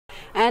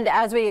And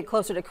as we get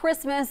closer to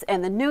Christmas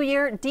and the New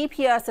Year,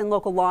 DPS and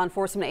local law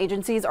enforcement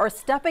agencies are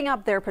stepping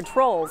up their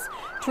patrols.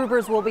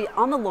 Troopers will be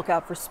on the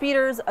lookout for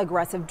speeders,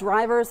 aggressive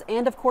drivers,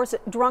 and of course,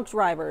 drunk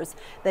drivers.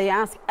 They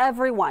ask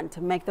everyone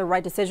to make the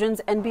right decisions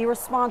and be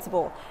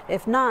responsible.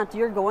 If not,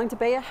 you're going to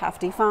pay a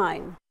hefty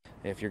fine.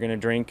 If you're going to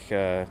drink,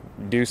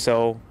 do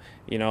so,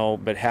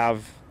 but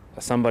have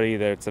somebody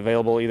that's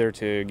available either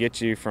to get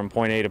you from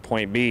point A to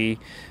point B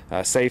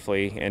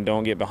safely, and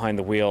don't get behind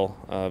the wheel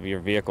of your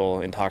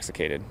vehicle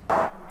intoxicated.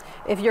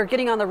 If you're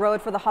getting on the road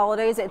for the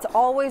holidays, it's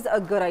always a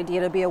good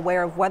idea to be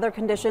aware of weather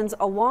conditions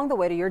along the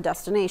way to your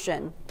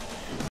destination.